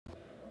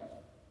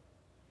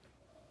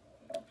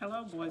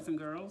Hello, boys and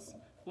girls.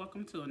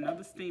 Welcome to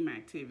another STEAM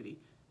activity.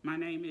 My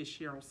name is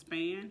Cheryl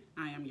Spann.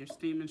 I am your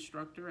STEAM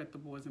instructor at the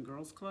Boys and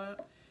Girls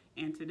Club,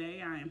 and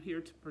today I am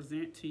here to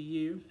present to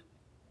you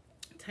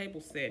table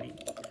setting.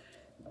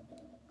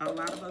 A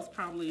lot of us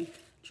probably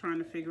trying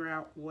to figure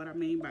out what I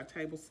mean by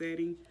table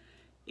setting.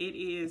 It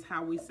is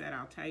how we set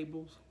our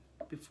tables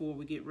before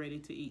we get ready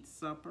to eat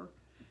supper,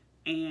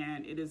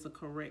 and it is a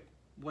correct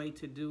way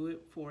to do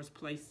it for us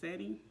place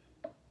setting.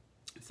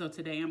 So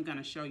today I'm going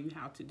to show you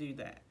how to do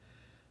that.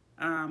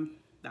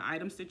 The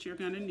items that you're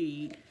going to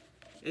need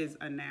is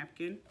a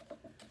napkin,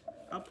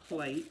 a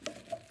plate,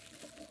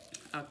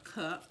 a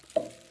cup,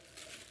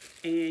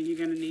 and you're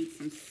going to need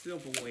some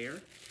silverware.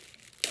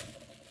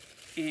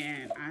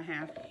 And I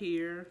have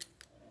here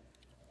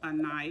a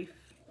knife,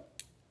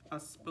 a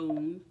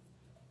spoon,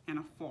 and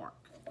a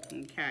fork.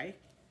 Okay,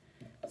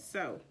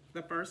 so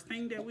the first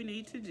thing that we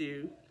need to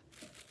do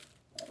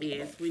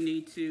is we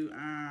need to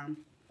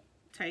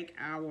take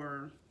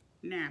our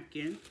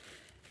napkin,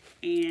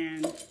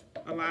 and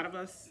a lot of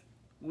us,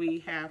 we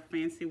have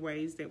fancy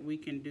ways that we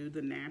can do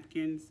the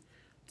napkins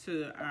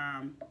to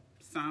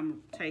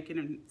some take it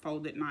and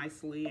fold it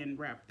nicely and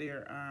wrap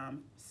their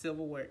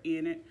silverware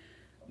in it.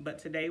 But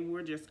today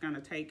we're just going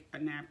to take a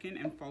napkin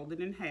and fold it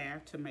in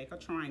half to make a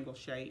triangle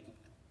shape,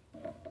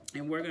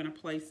 and we're going to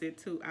place it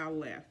to our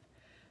left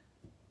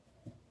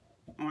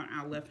on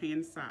our left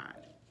hand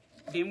side.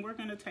 Then we're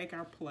going to take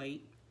our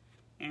plate,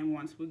 and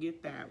once we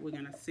get that, we're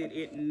going to sit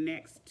it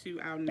next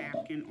to our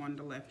napkin on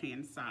the left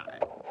hand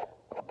side.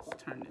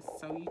 Let's turn this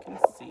so you can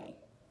see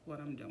what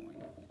I'm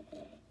doing.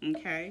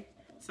 Okay,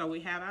 so we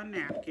have our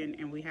napkin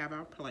and we have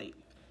our plate.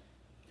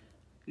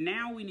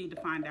 Now we need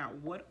to find out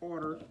what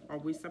order are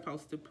we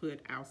supposed to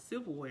put our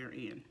silverware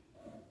in.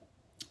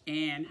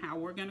 And how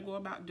we're going to go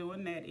about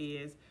doing that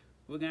is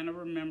we're going to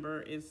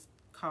remember it's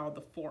called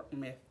the fork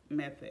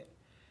method.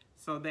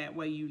 So that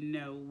way you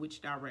know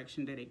which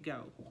direction that it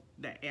go.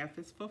 The F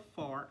is for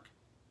fork.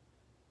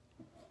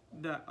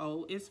 The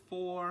O is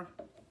for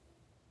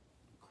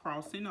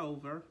crossing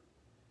over.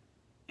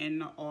 And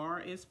the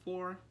R is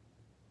for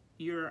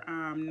your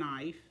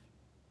knife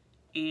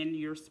and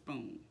your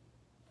spoon.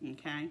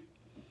 Okay?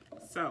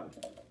 So,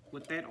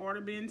 with that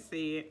order being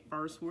said,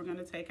 first we're going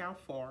to take our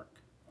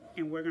fork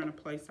and we're going to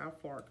place our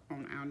fork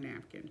on our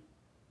napkin.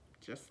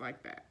 Just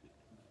like that.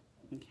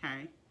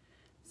 Okay?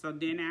 So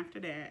then after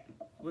that,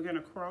 we're going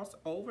to cross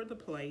over the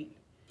plate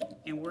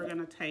and we're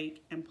going to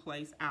take and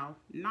place our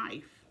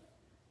knife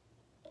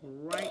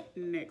right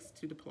next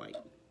to the plate.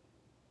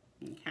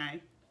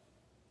 Okay?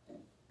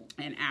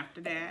 And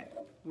after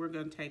that, we're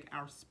going to take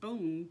our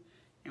spoon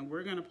and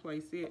we're going to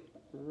place it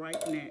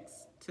right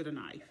next to the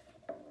knife.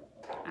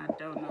 I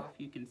don't know if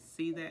you can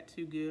see that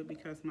too good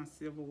because my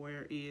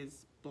silverware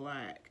is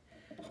black.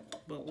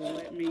 But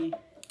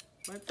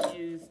let's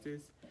use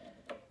this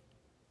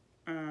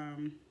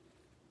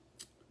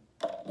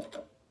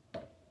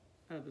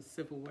other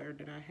silverware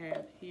that I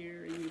have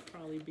here, and you'll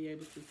probably be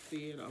able to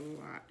see it a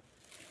lot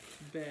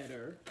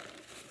better.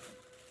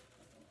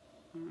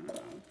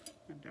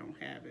 I don't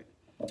have it.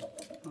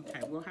 Okay,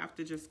 we'll have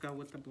to just go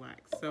with the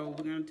black. So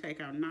we're going to take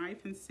our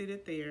knife and sit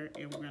it there,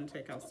 and we're going to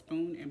take our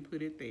spoon and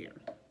put it there.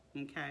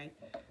 Okay,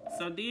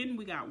 so then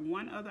we got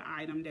one other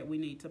item that we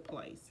need to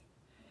place,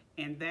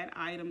 and that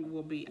item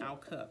will be our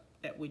cup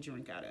that we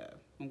drink out of.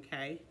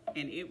 Okay,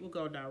 and it will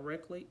go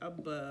directly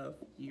above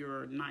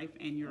your knife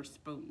and your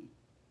spoon.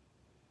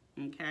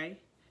 Okay,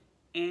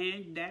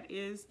 and that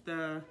is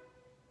the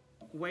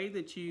way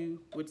that you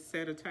would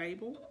set a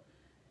table.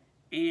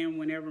 And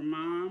whenever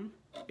mom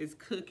is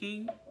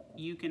cooking,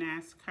 you can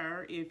ask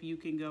her if you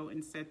can go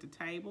and set the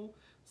table,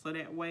 so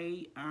that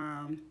way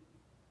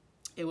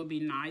it will be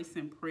nice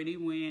and pretty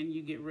when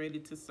you get ready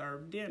to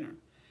serve dinner.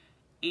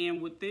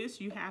 And with this,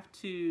 you have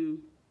to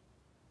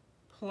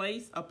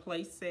place a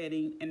place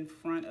setting in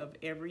front of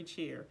every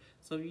chair.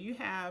 So if you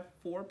have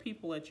 4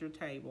 people at your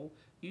table,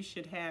 you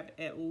should have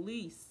at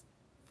least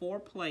 4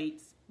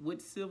 plates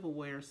with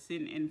silverware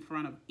sitting in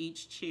front of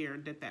each chair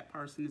that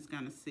person is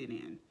going to sit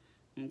in.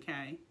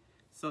 Okay,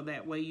 so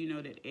that way you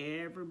know that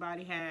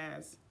everybody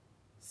has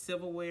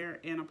silverware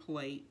and a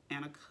plate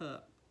and a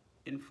cup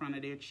in front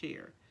of their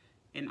chair.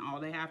 And all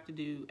they have to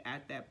do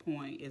at that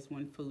point is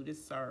when food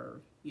is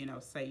served, you know,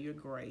 say your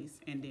grace,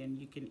 and then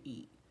you can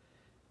eat.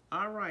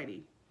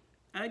 Alrighty.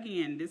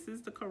 Again, this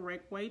is the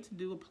correct way to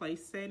do a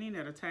place setting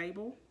at a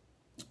table.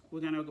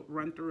 We're going to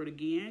run through it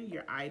again.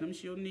 Your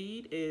items you'll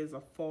need is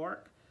a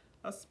fork,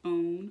 a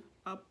spoon,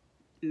 a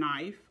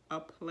knife, a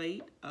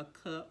plate, a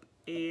cup,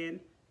 and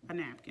a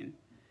napkin.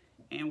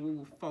 And we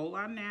will fold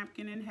our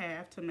napkin in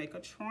half to make a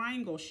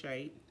triangle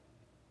shape.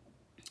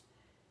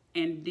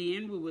 And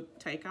then we would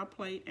take our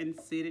plate and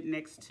sit it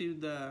next to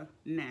the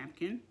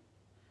napkin.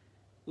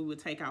 We would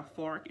take our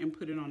fork and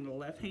put it on the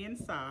left-hand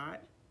side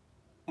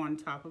on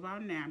top of our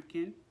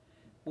napkin.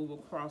 We will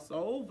cross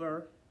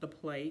over the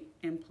plate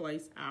and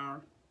place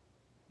our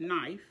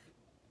knife.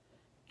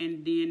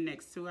 And then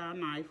next to our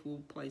knife, we'll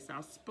place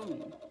our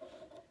spoon.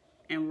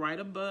 And right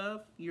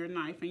above your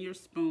knife and your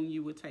spoon,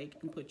 you would take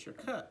and put your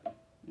cup.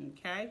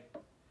 Okay?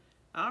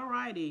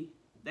 Alrighty,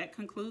 that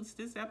concludes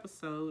this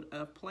episode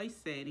of Place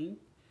Setting.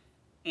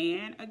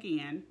 And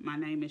again, my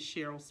name is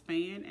Cheryl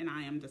Spann, and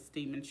I am the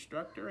STEAM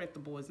instructor at the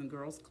Boys and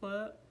Girls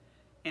Club.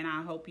 And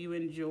I hope you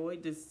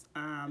enjoyed this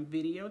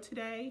video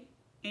today.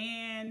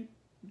 And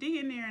dig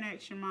in there and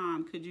ask your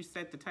mom, could you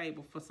set the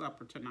table for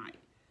supper tonight?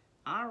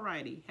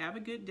 Alrighty, have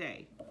a good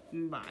day.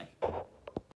 Bye.